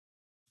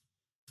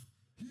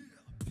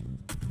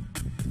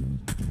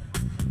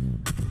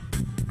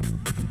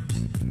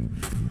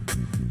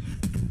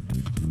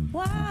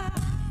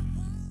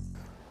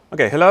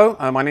Okay, hello,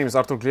 my name is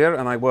Artur Glier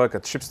and I work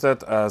at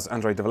Schibsted as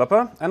Android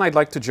developer, and I'd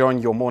like to join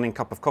your morning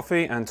cup of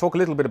coffee and talk a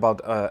little bit about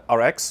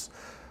Rx,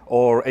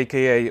 or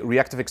aka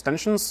reactive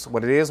extensions,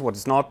 what it is, what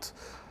it's not.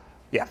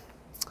 Yeah.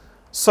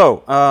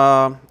 So,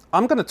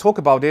 I'm going to talk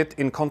about it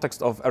in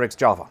context of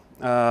RxJava.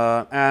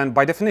 And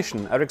by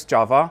definition,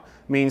 RxJava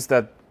means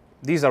that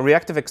these are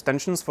reactive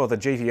extensions for the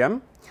JVM,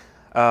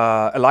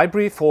 a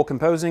library for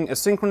composing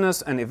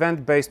asynchronous and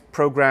event-based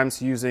programs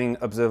using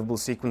observable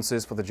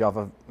sequences for the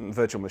Java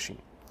virtual machine.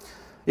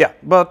 Yeah,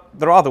 but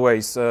there are other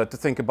ways to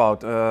think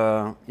about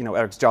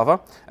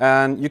RxJava,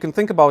 and you can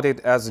think about it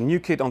as a new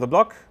kid on the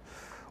block,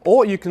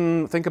 or you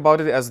can think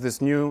about it as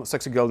this new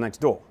sexy girl next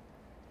door.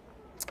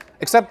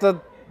 Except that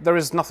there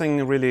is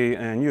nothing really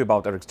new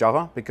about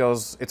RxJava,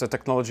 because it's a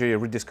technology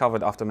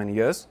rediscovered after many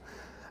years.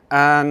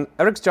 And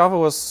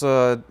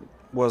RxJava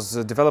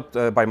was developed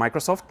by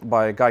Microsoft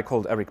by a guy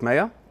called Eric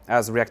Meyer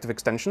as reactive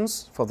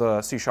extensions for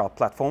the C#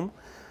 platform.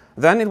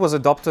 Then it was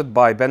adopted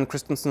by Ben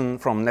Christensen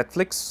from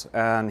Netflix,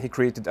 and he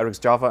created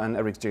RxJava and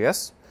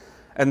RxJS.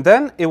 And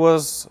then it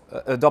was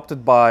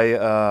adopted by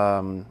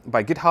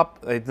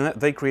GitHub.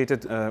 They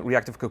created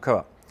Reactive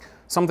Cocoa.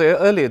 Some of the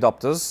early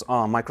adopters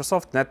are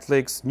Microsoft,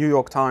 Netflix, New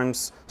York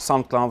Times,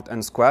 SoundCloud,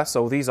 and Square.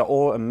 So these are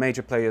all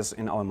major players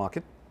in our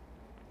market.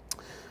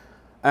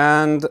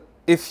 And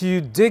if you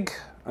dig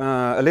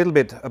a little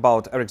bit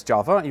about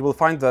RxJava, you will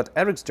find that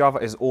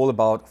RxJava is all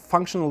about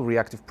functional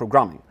reactive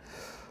programming.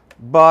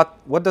 But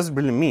what does it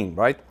really mean,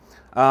 right?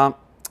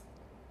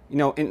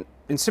 In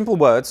simple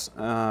words,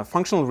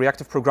 functional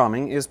reactive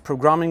programming is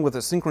programming with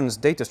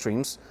asynchronous data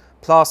streams,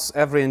 plus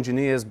every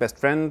engineer's best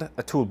friend,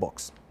 a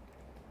toolbox.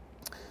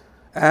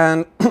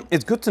 And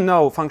it's good to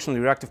know functional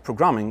reactive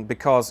programming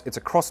because it's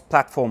a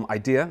cross-platform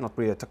idea, not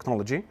really a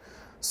technology.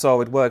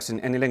 So it works in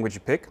any language you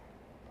pick.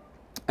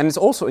 And it's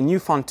also a new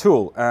fun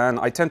tool. And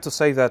I tend to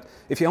say that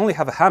if you only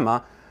have a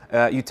hammer,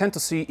 you tend to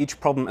see each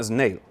problem as a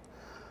nail.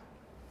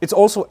 It's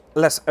also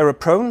less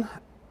error-prone,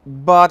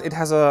 but it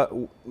has a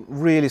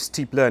really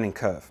steep learning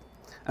curve.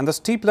 And the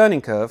steep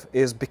learning curve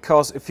is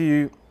because if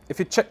you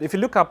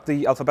look up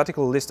the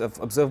alphabetical list of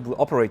observable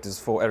operators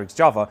for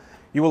RxJava,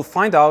 you will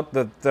find out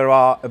that there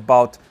are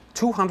about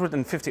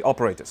 250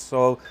 operators.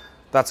 So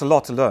that's a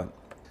lot to learn.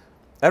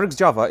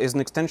 RxJava is an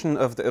extension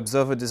of the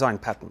observer design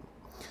pattern.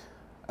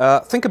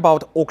 Think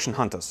about auction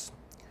hunters.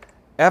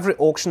 Every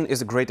auction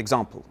is a great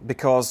example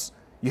because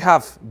you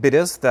have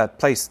bidders that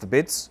place the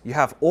bids, you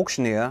have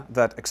auctioneer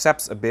that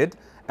accepts a bid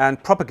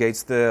and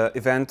propagates the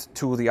event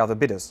to the other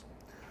bidders.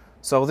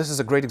 So this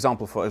is a great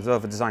example for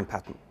observer design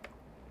pattern.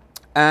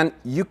 And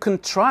you can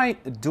try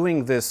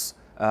doing this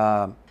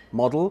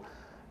model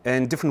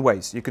in different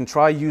ways. You can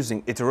try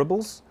using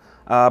iterables,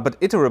 but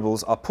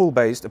iterables are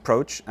pool-based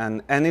approach,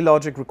 and any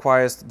logic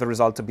requires the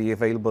result to be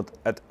available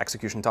at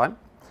execution time.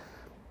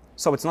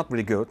 So it's not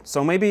really good.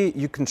 So maybe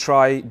you can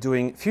try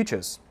doing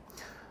futures.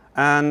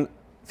 And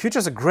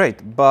futures are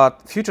great,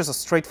 but futures are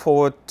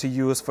straightforward to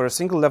use for a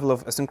single level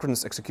of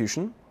asynchronous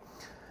execution.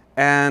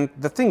 And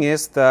the thing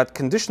is that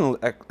conditional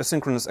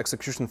asynchronous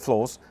execution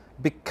flows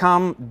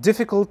become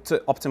difficult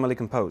to optimally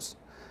compose.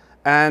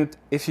 And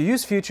if you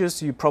use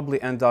futures, you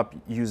probably end up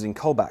using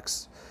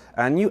callbacks.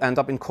 And you end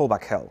up in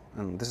callback hell.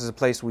 And this is a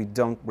place we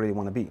don't really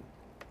want to be.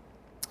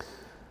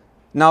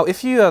 Now,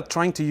 if you are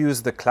trying to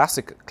use the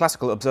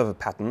classical observer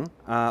pattern,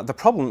 the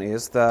problem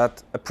is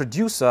that a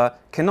producer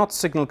cannot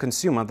signal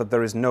consumer that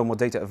there is no more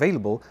data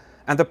available,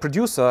 and the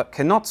producer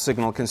cannot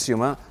signal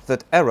consumer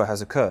that error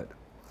has occurred.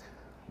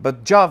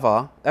 But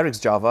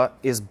RxJava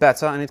is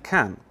better, and it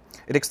can.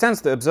 It extends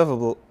the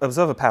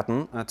observer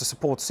pattern to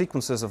support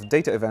sequences of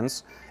data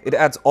events. It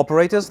adds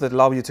operators that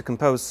allow you to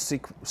compose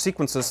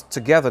sequences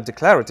together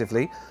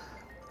declaratively,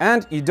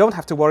 and you don't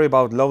have to worry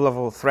about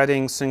low-level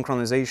threading,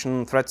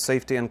 synchronization, thread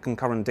safety, and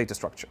concurrent data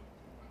structure.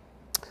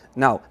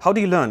 Now, how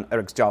do you learn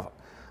RxJava?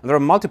 And there are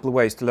multiple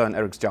ways to learn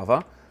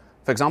RxJava.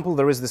 For example,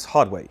 there is this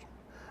hard way.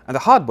 And the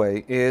hard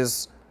way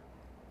is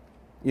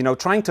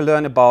trying to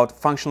learn about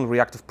functional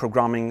reactive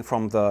programming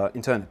from the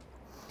internet.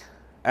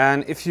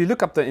 And if you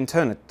look up the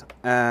internet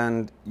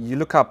and you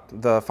look up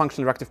the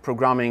functional reactive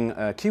programming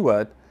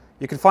keyword,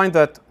 you can find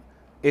that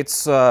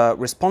it's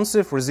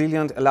responsive,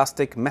 resilient,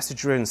 elastic,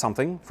 message-driven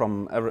something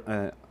from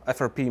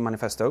FRP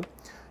manifesto.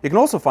 You can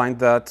also find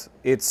that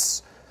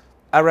it's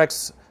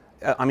Rx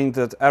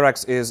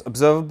is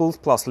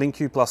observables plus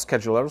LINQ plus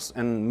schedulers,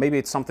 and maybe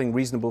it's something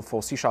reasonable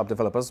for C#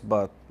 developers,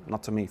 but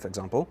not to me, for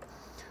example.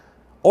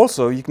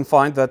 Also, you can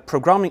find that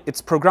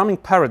it's programming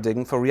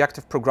paradigm for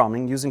reactive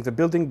programming using the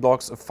building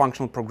blocks of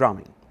functional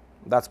programming.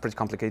 That's pretty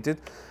complicated.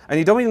 And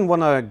you don't even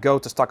want to go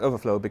to Stack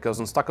Overflow, because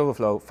on Stack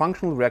Overflow,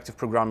 functional reactive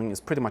programming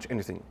is pretty much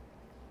anything.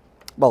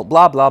 Well,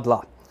 blah, blah,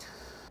 blah.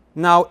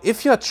 Now,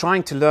 if you're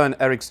trying to learn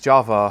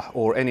RxJava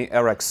or any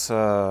Rx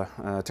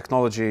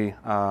technology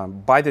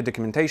by the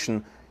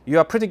documentation,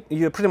 you're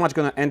pretty much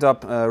going to end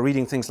up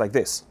reading things like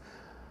this.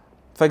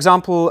 For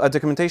example, a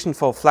documentation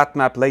for flat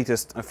map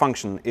latest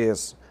function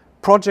is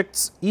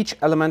projects each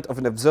element of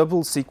an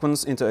observable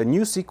sequence into a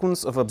new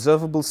sequence of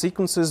observable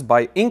sequences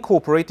by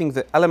incorporating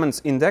the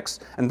element's index,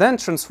 and then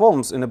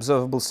transforms an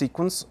observable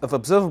sequence of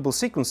observable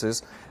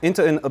sequences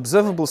into an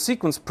observable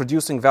sequence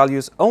producing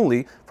values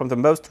only from the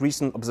most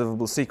recent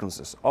observable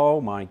sequences.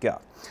 Oh my god.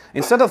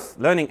 Instead of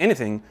learning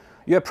anything,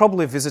 you're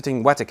probably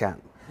visiting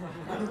Vatican.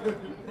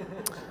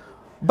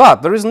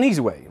 But there is an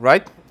easy way,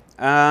 right?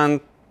 And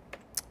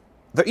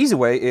the easy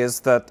way is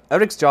that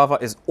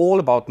RxJava is all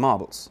about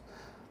marbles.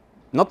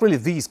 Not really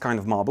these kind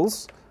of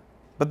marbles,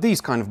 but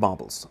these kind of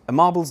marbles, a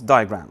marbles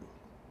diagram.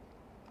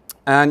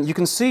 And you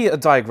can see a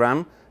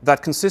diagram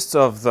that consists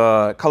of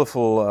the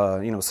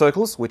colorful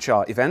circles, which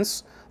are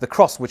events, the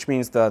cross, which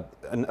means that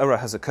an error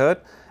has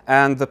occurred,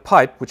 and the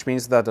pipe, which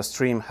means that a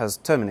stream has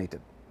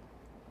terminated.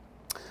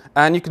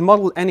 And you can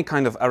model any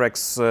kind of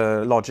Rx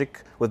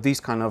logic with these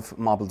kind of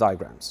marble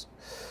diagrams.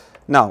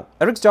 Now,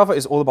 RxJava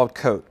is all about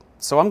code.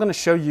 So I'm going to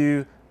show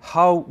you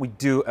how we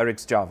do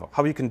RxJava,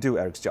 how you can do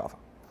RxJava.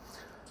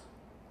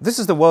 This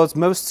is the world's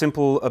most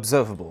simple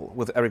observable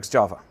with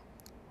RxJava.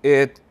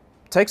 It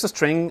takes a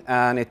string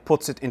and it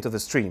puts it into the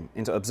stream,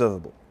 into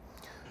observable.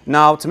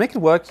 Now, to make it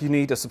work, you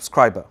need a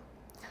subscriber.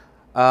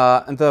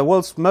 And the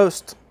world's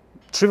most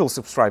trivial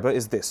subscriber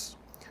is this.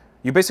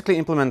 You basically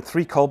implement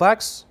 3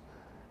 callbacks,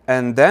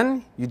 and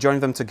then you join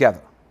them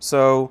together.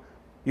 So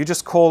you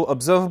just call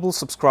observable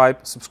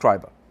subscribe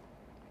subscriber.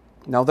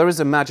 Now, there is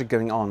a magic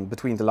going on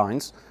between the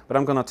lines, but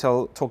I'm going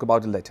to talk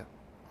about it later.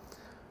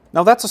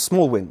 Now, that's a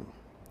small win.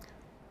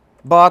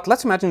 But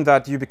let's imagine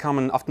that you become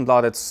an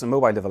Aftonbladet's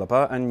mobile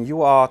developer and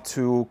you are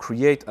to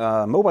create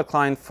a mobile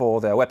client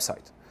for their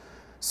website.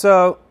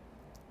 So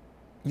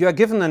you are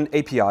given an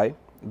API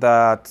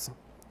that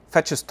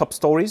fetches top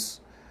stories,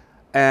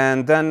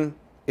 and then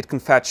it can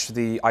fetch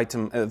the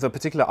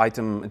particular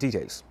item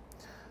details.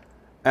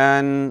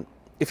 And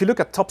if you look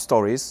at top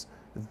stories,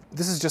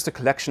 this is just a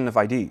collection of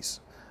IDs.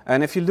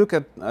 And if you look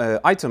at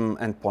item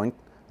endpoint,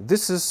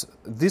 this is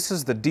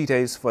the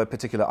details for a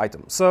particular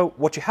item. So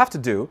what you have to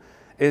do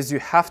is you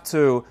have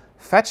to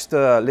fetch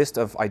the list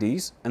of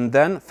IDs and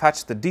then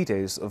fetch the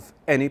details of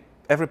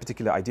every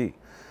particular ID.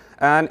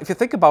 And if you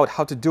think about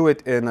how to do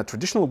it in a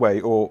traditional way,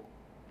 or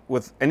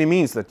with any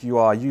means that you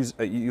are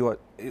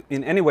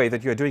in any way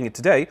that you are doing it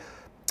today,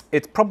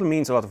 it probably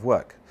means a lot of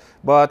work.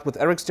 But with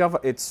RxJava,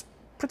 it's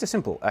pretty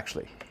simple,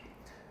 actually.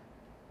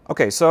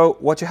 Okay, so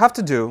what you have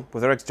to do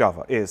with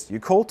RxJava is you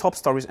call top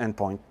stories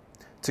endpoint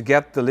to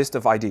get the list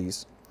of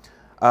IDs.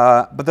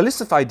 But the list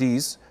of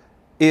IDs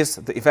is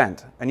the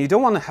event, and you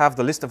don't want to have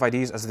the list of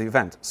IDs as the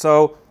event.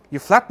 So you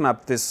flat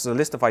map this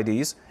list of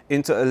IDs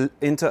into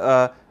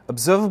a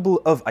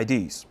observable of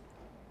IDs.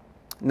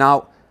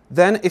 Now,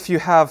 then if you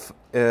have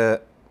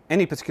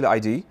any particular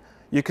ID,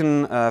 you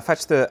can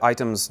fetch the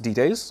item's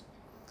details.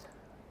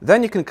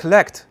 Then you can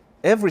collect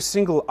every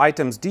single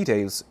item's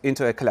details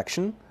into a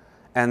collection,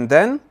 and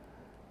then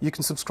you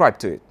can subscribe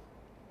to it.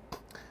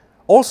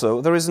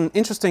 Also, there is an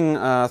interesting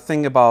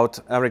thing about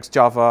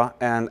RxJava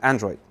and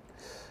Android.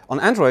 On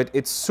Android,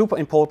 it's super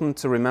important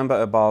to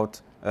remember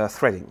about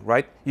threading,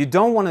 right? You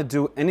don't want to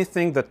do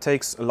anything that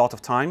takes a lot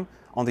of time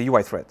on the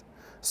UI thread.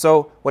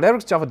 So what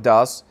RxJava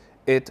does,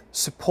 it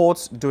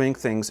supports doing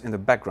things in the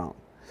background.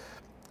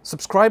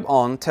 Subscribe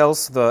on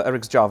tells the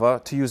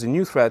RxJava to use a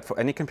new thread for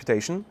any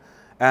computation,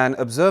 and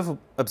observe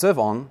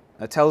on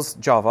tells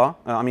RxJava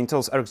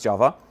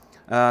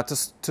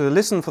to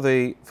listen for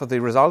the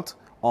result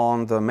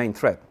on the main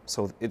thread.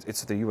 So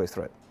it's the UI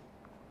thread.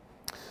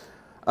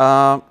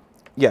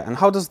 Yeah, and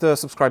how does the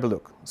subscriber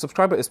look?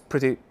 Subscriber is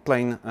pretty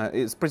plain.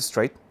 It's pretty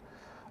straight.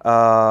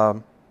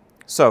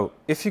 So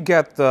if you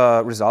get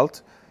the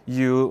result,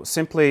 you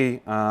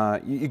simply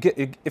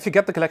if you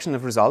get the collection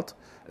of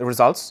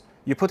results,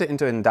 you put it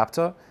into an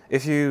adapter.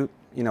 If you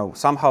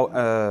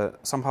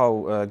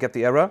somehow get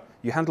the error,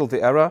 you handle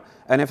the error,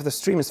 and if the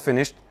stream is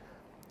finished,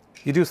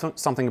 you do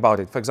something about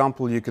it. For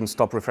example, you can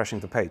stop refreshing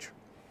the page.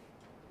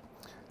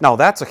 Now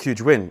that's a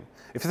huge win.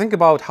 If you think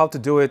about how to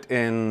do it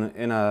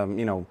in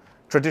a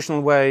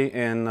traditional way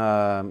in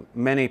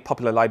many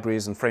popular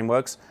libraries and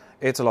frameworks,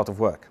 it's a lot of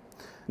work.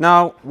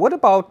 Now, what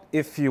about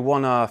if you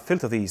want to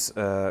filter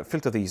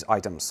these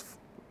items?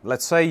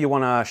 Let's say you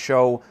want to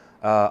show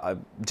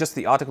just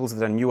the articles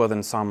that are newer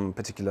than some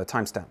particular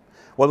timestamp.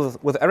 Well,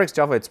 with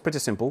RxJava, it's pretty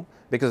simple,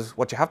 because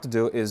what you have to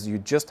do is you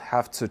just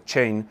have to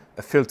chain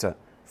a filter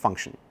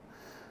function.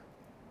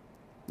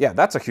 Yeah,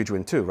 that's a huge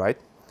win too, right?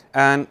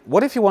 And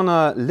what if you want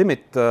to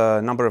limit the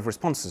number of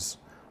responses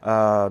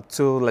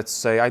to, let's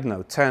say, I don't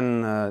know,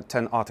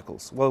 10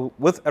 articles? Well,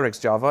 with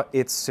RxJava,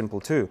 it's simple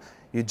too.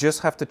 You just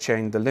have to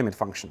chain the limit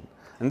function.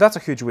 And that's a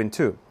huge win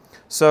too.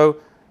 So,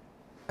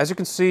 as you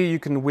can see, you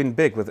can win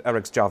big with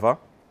RxJava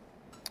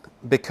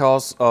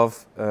because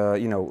of,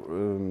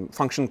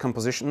 function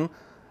composition.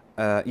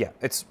 Yeah,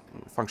 it's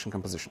function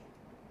composition.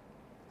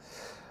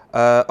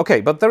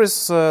 Okay, but there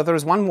is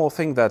one more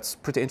thing that's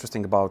pretty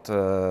interesting about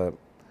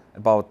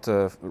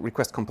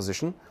request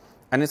composition,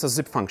 and it's a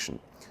zip function.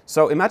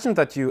 So imagine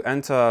that you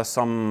enter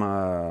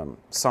some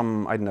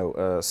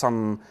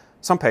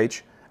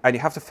page, and you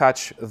have to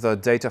fetch the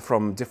data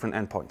from different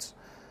endpoints.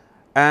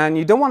 And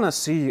you don't want to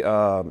see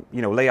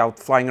layout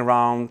flying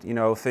around,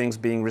 things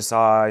being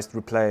resized,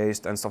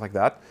 replaced, and stuff like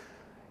that.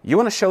 You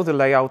want to show the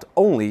layout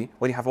only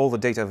when you have all the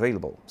data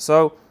available.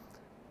 So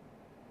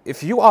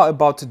if you are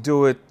about to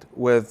do it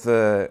with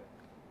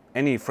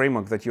any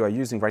framework that you are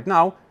using right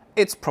now,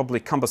 it's probably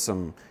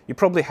cumbersome. You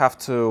probably have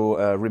to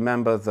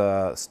remember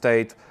the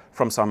state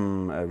from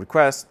some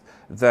request,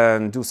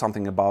 then do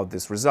something about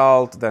this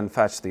result, then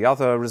fetch the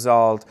other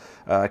result,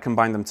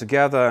 combine them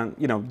together,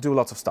 and do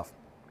lots of stuff.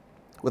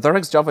 With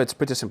RxJava, it's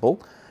pretty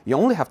simple. You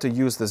only have to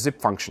use the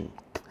zip function.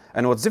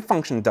 And what zip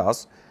function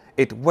does,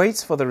 it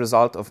waits for the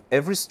result of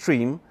every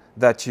stream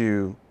that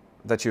you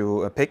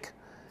pick,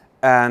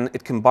 and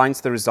it combines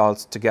the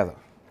results together.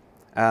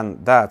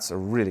 And that's a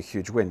really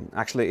huge win.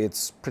 Actually,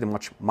 it's pretty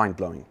much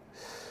mind-blowing.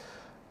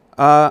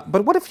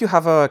 But what if you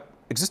have a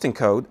existing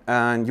code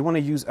and you want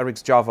to use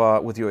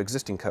RxJava with your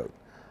existing code?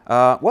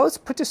 Well, it's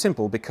pretty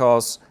simple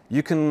because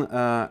you can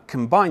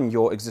combine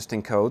your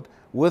existing code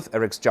with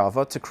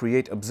RxJava to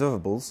create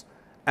observables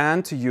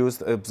and to use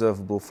the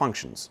observable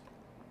functions.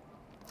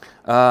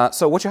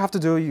 So what you have to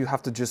do, you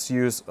have to just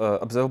use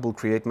observable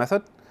create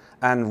method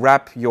and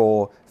wrap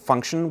your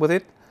function with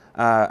it.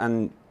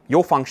 And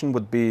your function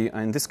would be,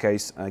 in this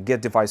case,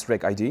 get device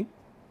reg ID.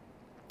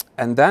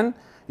 And then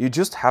you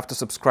just have to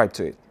subscribe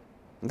to it.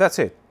 That's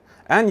it.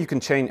 And you can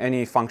chain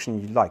any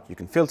function you like. You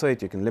can filter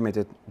it, you can limit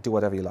it, do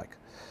whatever you like.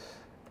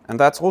 And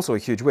that's also a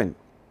huge win.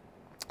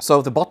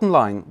 So the bottom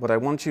line, what I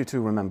want you to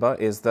remember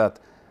is that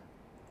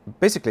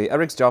basically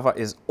RxJava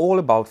is all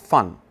about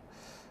fun,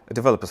 a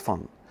developer's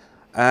fun.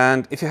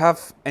 And if you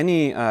have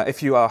any,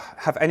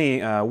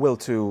 will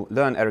to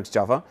learn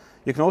RxJava,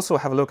 you can also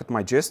have a look at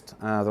my gist.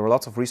 There are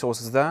lots of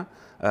resources there,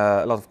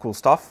 a lot of cool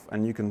stuff,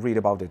 and you can read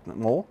about it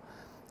more.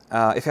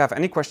 If you have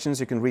any questions,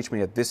 you can reach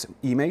me at this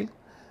email.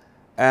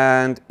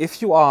 And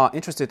if you are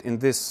interested in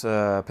this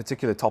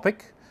particular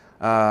topic,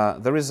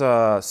 there is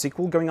a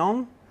sequel going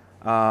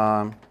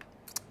on.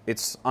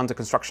 It's under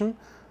construction,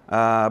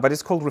 but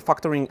it's called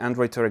Refactoring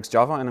Android to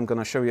RxJava, and I'm going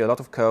to show you a lot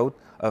of code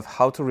of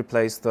how to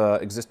replace the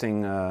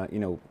existing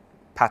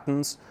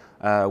patterns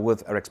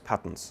with Rx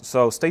patterns.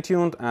 So stay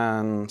tuned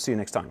and see you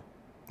next time.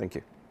 Thank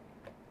you.